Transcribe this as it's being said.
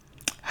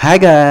Hi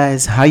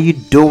guys, how you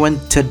doing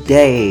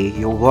today?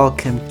 You're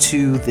welcome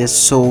to this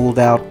Sold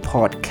Out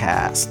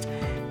podcast.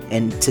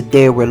 And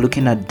today we're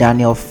looking at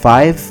Daniel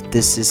 5.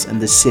 This is in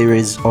the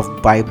series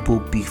of Bible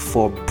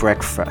Before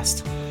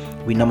Breakfast.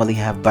 We normally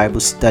have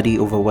Bible study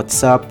over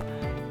WhatsApp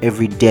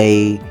every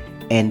day,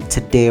 and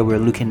today we're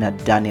looking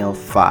at Daniel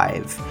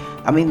 5.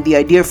 The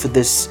idea for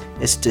this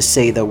is to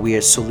say that we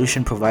are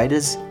solution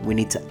providers. We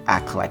need to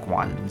act like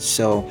one.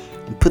 So,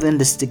 in putting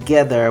this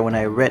together, when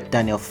I read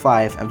Daniel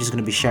 5, I'm just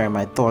going to be sharing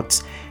my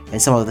thoughts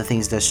and some of the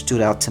things that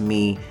stood out to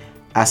me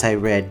as I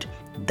read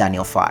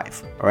Daniel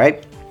 5. All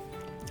right?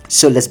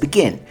 So, let's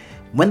begin.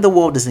 When the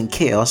world is in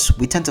chaos,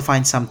 we tend to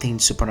find something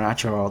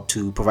supernatural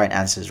to provide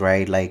answers,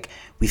 right? Like,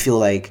 we feel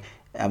like,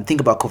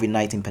 think about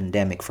COVID-19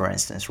 pandemic, for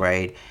instance,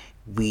 right?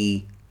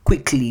 We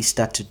quickly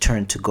start to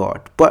turn to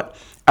God. But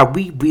are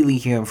we really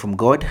hearing from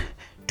God?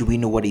 Do we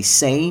know what He's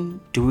saying?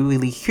 Do we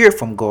really hear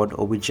from God,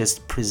 or we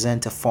just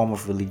present a form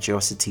of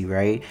religiosity,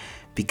 right?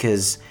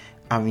 Because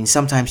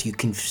sometimes you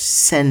can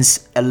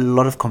sense a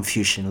lot of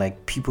confusion,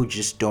 like people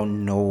just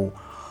don't know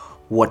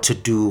what to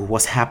do,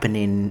 what's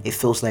happening. It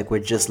feels like we're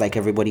just like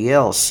everybody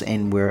else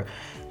and we're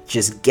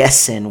just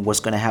guessing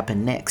what's going to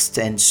happen next.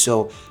 And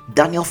so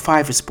Daniel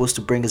 5 is supposed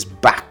to bring us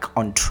back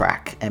on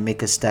track and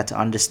make us start to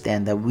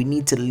understand that we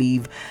need to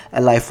live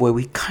a life where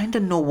we kind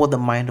of know what the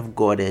mind of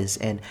God is,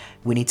 and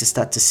we need to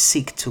start to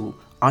seek to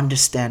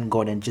understand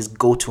God and just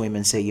go to Him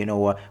and say, you know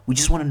what, we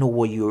just want to know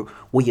what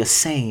you're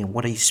saying.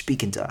 What are you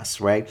speaking to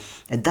us, right?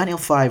 And Daniel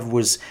 5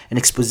 was an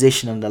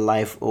exposition on the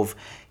life of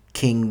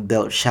King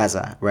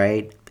Belshazzar,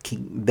 right?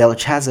 King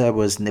Belshazzar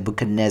was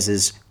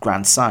Nebuchadnezzar's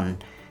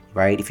grandson,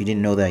 right? If you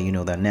didn't know that, you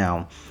know that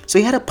now. So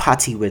he had a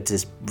party with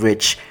his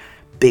rich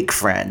big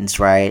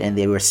friends, right? And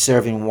they were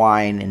serving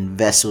wine in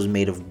vessels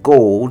made of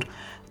gold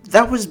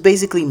that was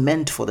basically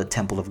meant for the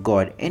temple of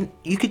God. And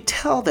you could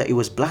tell that it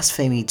was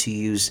blasphemy to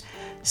use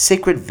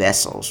sacred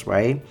vessels,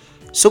 right?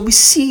 So we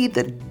see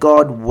that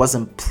God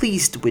wasn't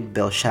pleased with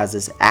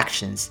Belshazzar's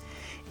actions,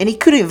 and he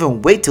couldn't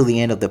even wait till the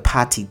end of the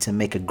party to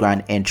make a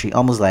grand entry,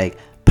 almost like,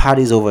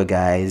 party's over,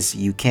 guys,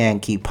 you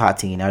can't keep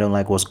partying, I don't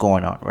like what's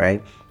going on,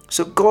 right?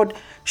 So God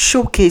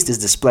showcased His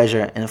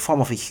displeasure in the form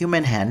of a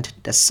human hand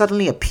that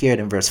suddenly appeared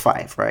in verse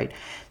 5, right?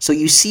 So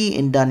you see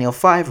in Daniel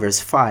 5 verse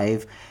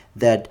 5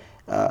 that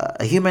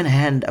a human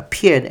hand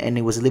appeared and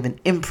it was leaving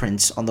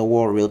imprints on the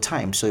wall real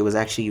time. So it was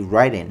actually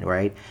writing,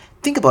 right?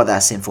 Think about that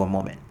scene for a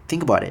moment.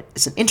 Think about it.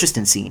 It's an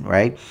interesting scene,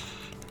 right?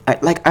 I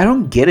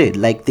don't get it.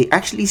 Like, they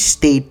actually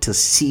stayed to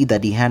see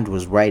that the hand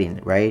was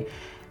writing, right?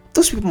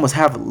 Those people must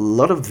have a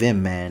lot of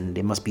vim, man.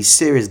 They must be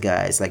serious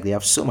guys. Like, they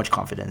have so much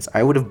confidence.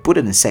 I would have put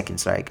it in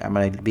seconds. Like, I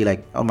might be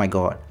like, oh my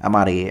god, I'm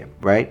out of here,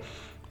 right?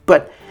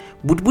 But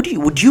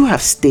would you have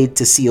stayed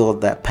to see all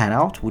that pan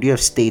out? Would you have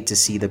stayed to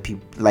see the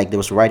people, like, there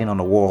was writing on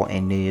the wall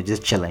and you're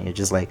just chilling? You're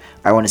just like,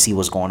 I want to see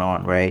what's going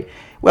on, right?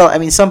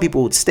 Well, some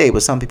people would stay,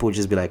 but some people would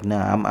just be like,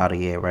 nah, I'm out of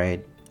here,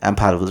 right? I'm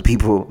part of those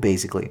people,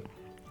 basically.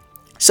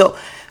 So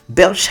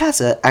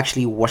Belshazzar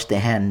actually watched the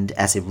hand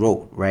as it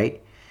wrote,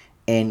 right?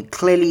 And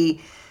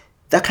clearly,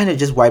 that kind of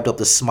just wiped up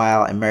the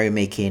smile and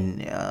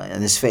merrymaking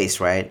in his face,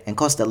 right? And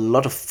caused a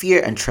lot of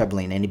fear and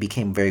trembling, and he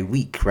became very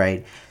weak,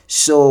 right?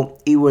 So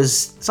it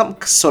was some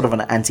sort of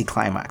an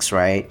anticlimax,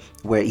 right?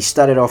 Where he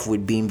started off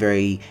with being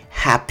very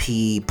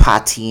happy,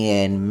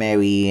 partying,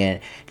 merry, and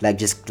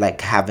just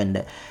having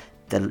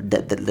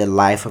the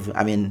life of,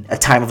 a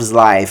time of his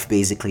life,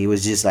 basically. It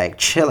was just like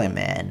chilling,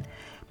 man.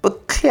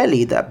 But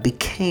clearly that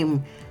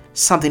became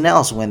something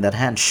else when that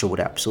hand showed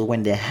up. So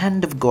when the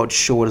hand of God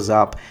shows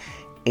up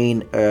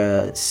in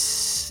a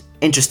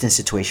interesting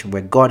situation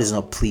where God is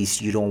not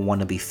pleased, you don't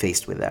want to be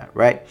faced with that,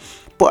 right?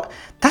 But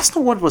that's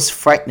not what was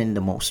frightening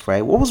the most,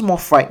 right? What was more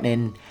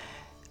frightening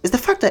is the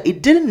fact that he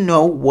didn't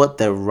know what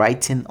the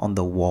writing on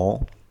the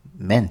wall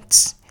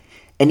meant,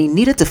 and he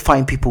needed to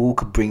find people who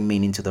could bring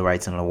meaning to the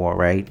writing on the wall,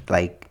 right?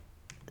 Like,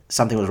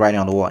 something was writing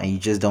on the wall and you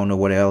just don't know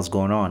what else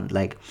going on,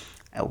 like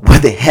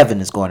what the heaven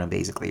is going on,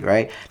 basically,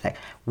 right? Like,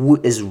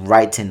 what is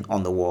writing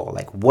on the wall?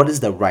 Like, what is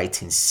the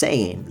writing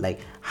saying? Like,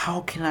 how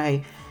can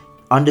I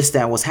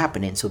understand what's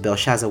happening? So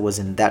Belshazzar was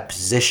in that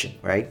position,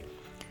 right?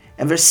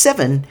 And verse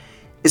 7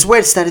 is where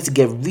it started to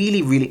get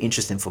really, really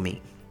interesting for me.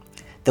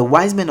 The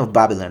wise men of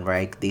Babylon,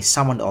 right? They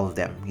summoned all of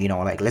them,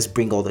 like, let's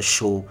bring all the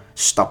show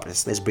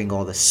stoppers. Let's bring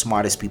all the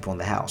smartest people in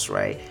the house,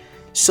 right?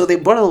 So they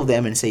brought all of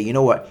them and say, you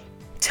know what?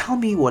 Tell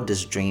me what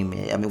this dream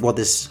is, what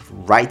this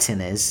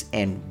writing is,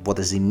 and what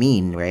does it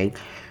mean, right?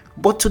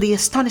 But to the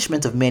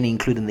astonishment of many,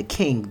 including the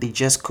king, they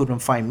just couldn't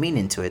find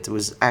meaning to it. It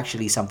was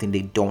actually something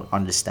they don't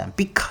understand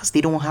because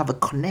they don't have a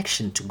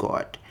connection to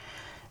God.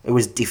 It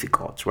was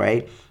difficult,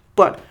 right?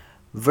 But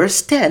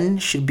verse 10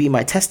 should be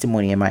my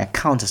testimony and my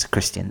account as a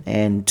Christian,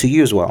 and to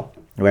you as well,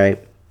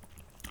 right?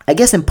 I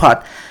guess in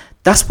part,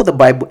 that's what the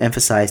Bible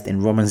emphasized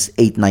in Romans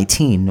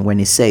 8:19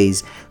 when it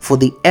says, for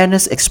the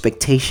earnest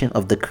expectation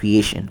of the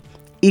creation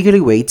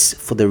eagerly waits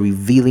for the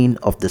revealing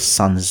of the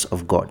sons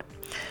of God.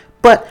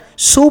 But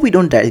so we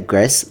don't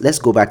digress, let's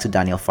go back to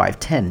Daniel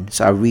 5:10.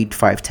 So I'll read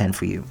 5:10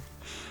 for you.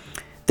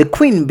 The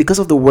queen, because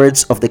of the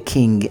words of the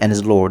king and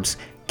his lords,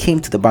 came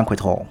to the banquet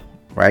hall,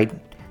 right?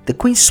 The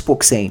queen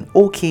spoke, saying,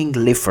 O king,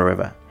 live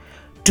forever.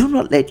 Do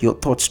not let your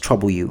thoughts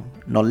trouble you,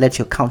 nor let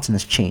your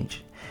countenance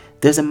change.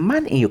 There's a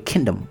man in your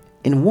kingdom,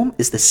 in whom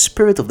is the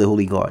spirit of the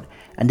holy God,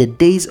 and the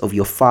days of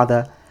your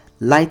father,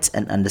 light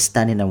and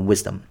understanding and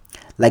wisdom,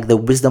 like the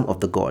wisdom of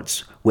the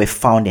gods, were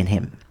found in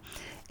him.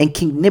 And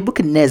King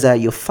Nebuchadnezzar,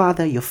 your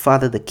father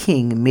the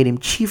king, made him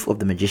chief of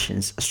the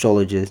magicians,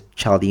 astrologers,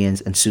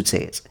 Chaldeans, and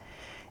soothsayers.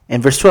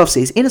 And verse 12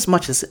 says,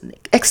 inasmuch as an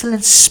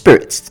excellent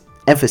spirit,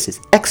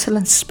 emphasis,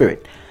 excellent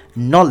spirit,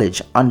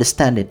 knowledge,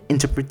 understanding,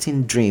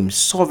 interpreting dreams,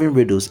 solving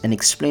riddles, and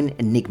explaining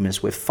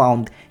enigmas were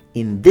found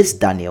in this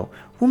Daniel,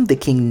 whom the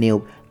king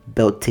named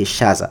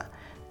Belteshazzar.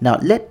 Now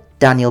let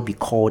Daniel be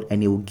called,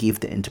 and he will give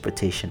the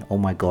interpretation. Oh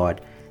my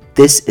God.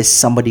 This is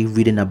somebody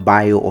reading a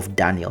bio of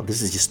Daniel.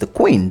 This is just the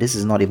queen. This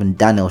is not even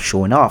Daniel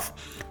showing off.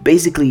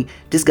 Basically,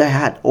 this guy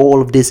had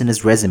all of this in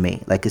his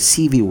resume. Like his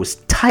CV was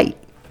tight,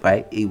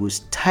 right? It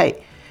was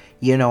tight.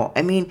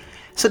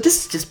 So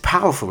this is just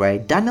powerful,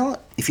 right? Daniel,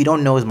 if you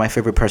don't know, is my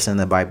favorite person in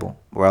the Bible.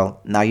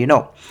 Well, now you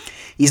know.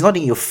 He's not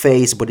in your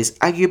face, but he's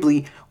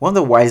arguably one of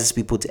the wisest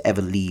people to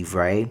ever live,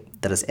 right?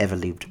 That has ever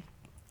lived.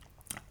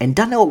 And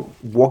Daniel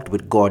walked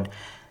with God,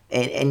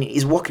 and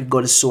his walk with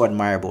God is so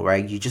admirable,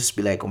 right? You just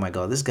be like, oh my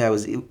God, this guy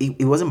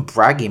he wasn't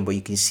bragging, but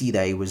you can see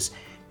that he was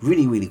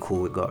really, really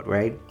cool with God,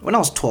 right? When I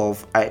was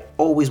 12, I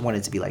always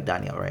wanted to be like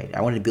Daniel, right?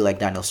 I wanted to be like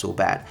Daniel so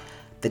bad.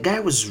 The guy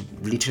was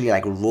literally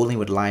like rolling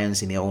with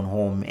lions in their own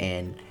home,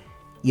 and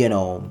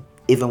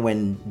even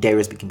when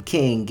Darius became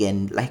king,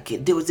 and like you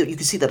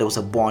could see that there was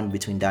a bond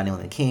between Daniel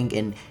and the king,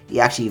 and he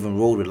actually even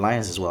rolled with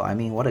lions as well. I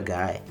mean, what a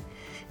guy.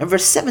 In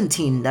verse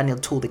 17, Daniel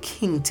told the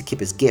king to keep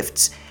his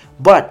gifts,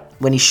 but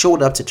when he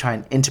showed up to try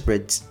and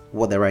interpret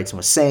what the writing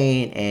was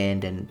saying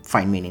and then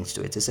find meanings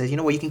to it, it says, you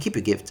know what, you can keep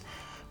your gift,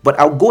 but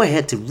I'll go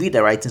ahead to read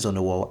the writings on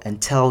the wall and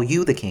tell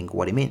you, the king,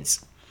 what it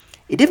means.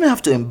 He didn't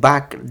have to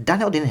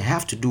Daniel didn't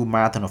have to do a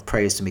marathon of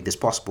prayers to make this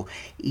possible.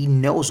 He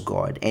knows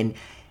God, and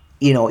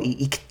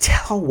he can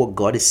tell what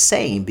God is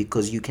saying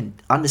because you can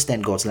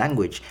understand God's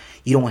language.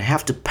 You don't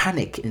have to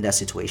panic in that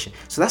situation.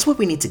 So that's what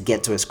we need to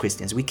get to as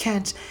Christians. We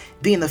can't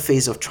be in the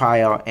face of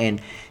trial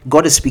and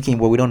God is speaking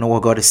where we don't know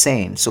what God is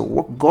saying. So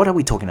what God are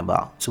we talking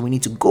about? So we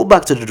need to go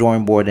back to the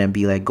drawing board and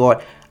be like,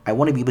 God, I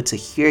want to be able to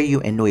hear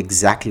you and know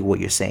exactly what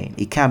you're saying.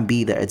 It can't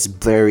be that it's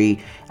blurry.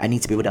 I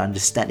need to be able to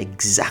understand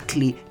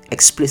exactly,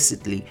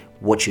 explicitly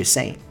what you're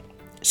saying.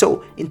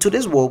 So in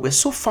today's world, we're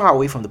so far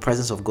away from the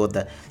presence of God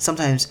that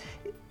sometimes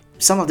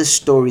some of the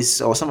stories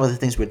or some of the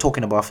things we're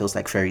talking about feels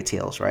like fairy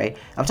tales, right?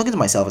 I'm talking to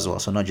myself as well,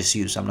 so not just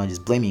you. So I'm not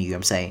just blaming you.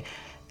 I'm saying,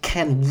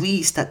 can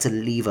we start to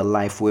live a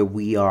life where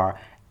we are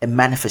a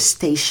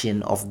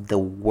manifestation of the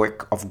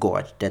work of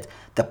God, that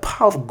the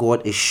power of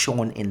God is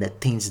shown in the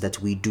things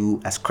that we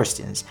do as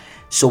Christians?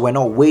 So we're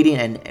not waiting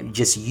and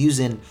just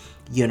using,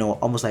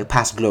 almost like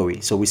past glory.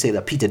 So we say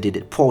that Peter did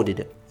it, Paul did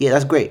it. Yeah,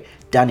 that's great.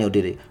 Daniel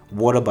did it.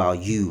 What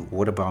about you?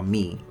 What about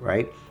me,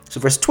 right? So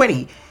verse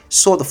 20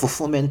 saw the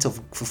fulfillment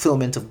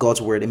of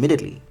God's word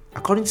immediately.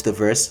 According to the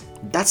verse,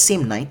 that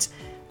same night,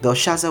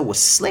 Belshazzar was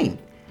slain.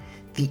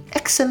 The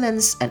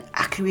excellence and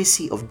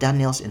accuracy of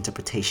Daniel's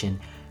interpretation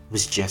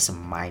was just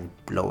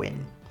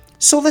mind-blowing.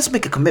 So let's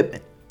make a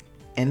commitment.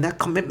 And that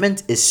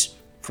commitment is,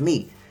 for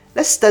me,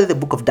 let's study the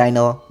book of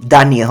Daniel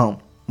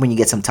when you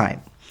get some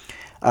time.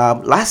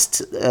 In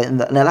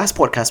the last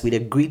podcast, we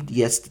agreed,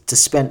 yes, to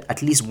spend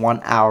at least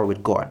 1 hour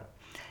with God.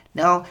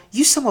 Now,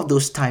 use some of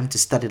those time to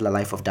study the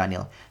life of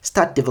Daniel.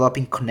 Start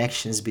developing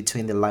connections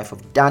between the life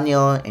of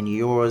Daniel and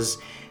yours,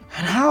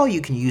 and how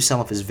you can use some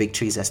of his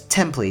victories as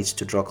templates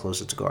to draw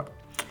closer to God.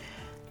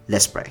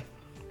 Let's pray.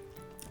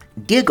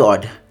 Dear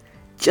God,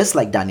 just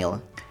like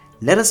Daniel,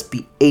 let us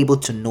be able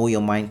to know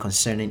your mind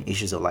concerning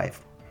issues of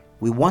life.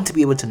 We want to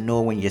be able to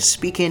know when you're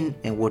speaking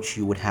and what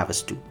you would have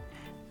us do.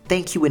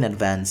 Thank you in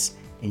advance,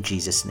 in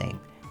Jesus'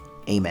 name.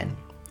 Amen.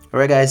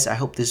 Alright guys, I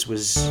hope this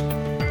was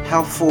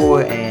helpful,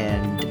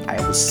 and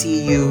I will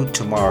see you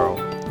tomorrow.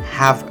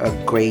 Have a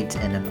great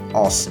and an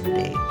awesome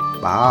day.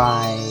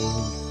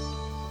 Bye.